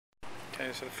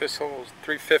Okay, so the fifth hole is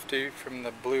 350 from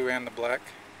the blue and the black.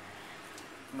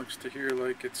 Looks to here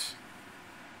like it's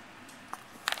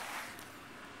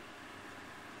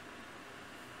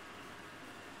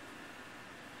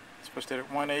supposed to hit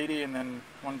at 180 and then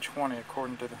 120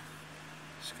 according to the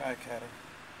Sky Caddy.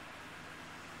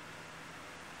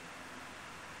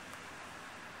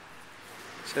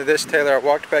 So this, Taylor, I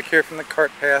walked back here from the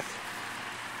cart path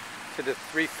to the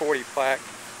 340 plaque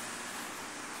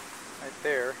right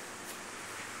there.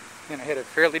 And I hit a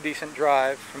fairly decent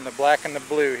drive from the black and the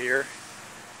blue here.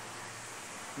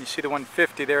 You see the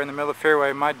 150 there in the middle of the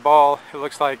fairway. My ball, it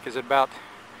looks like, is about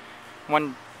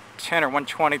 110 or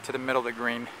 120 to the middle of the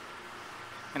green.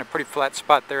 In a pretty flat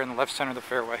spot there in the left center of the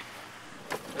fairway.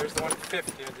 There's the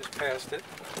 150, I just passed it.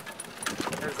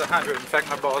 There's the 100. In fact,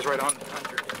 my ball is right on the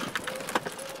 100.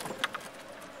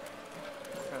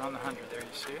 Right on the 100 there, you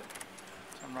see it?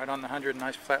 So I'm right on the 100,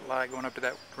 nice flat lie going up to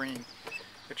that green,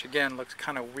 which again looks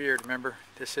kind of weird. Remember,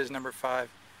 this is number 5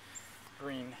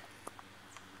 green.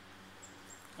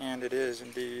 And it is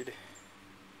indeed.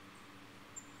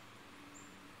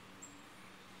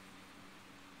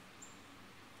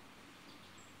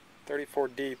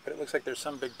 .34 deep, but it looks like there's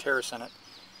some big terrace in it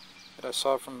that I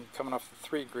saw from coming off the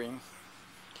 3 green.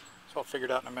 So I'll figure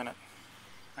it out in a minute.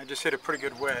 I just hit a pretty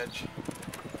good wedge.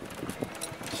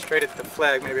 Straight at the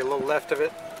flag, maybe a little left of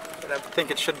it, but I think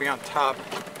it should be on top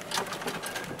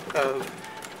of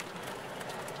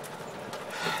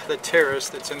the terrace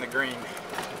that's in the green.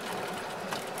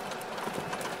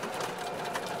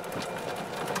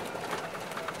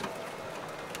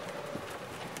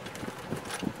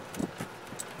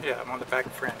 Yeah, I'm on the back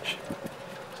fringe.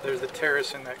 So there's the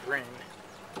terrace in that green.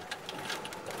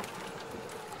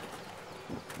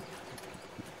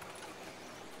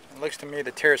 It looks to me the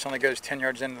terrace only goes 10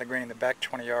 yards into the green. The back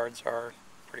 20 yards are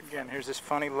pretty fun. Again, here's this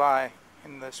funny lie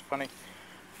in this funny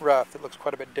rough that looks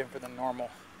quite a bit different than normal.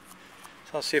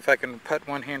 So I'll see if I can putt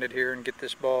one-handed here and get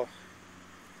this ball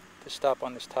to stop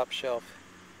on this top shelf.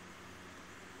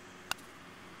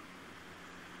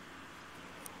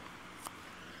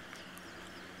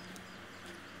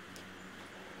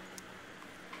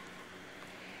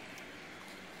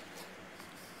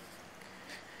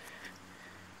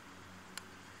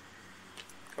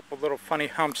 Couple little funny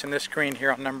humps in this green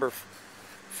here on number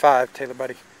 5, Taylor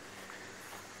buddy.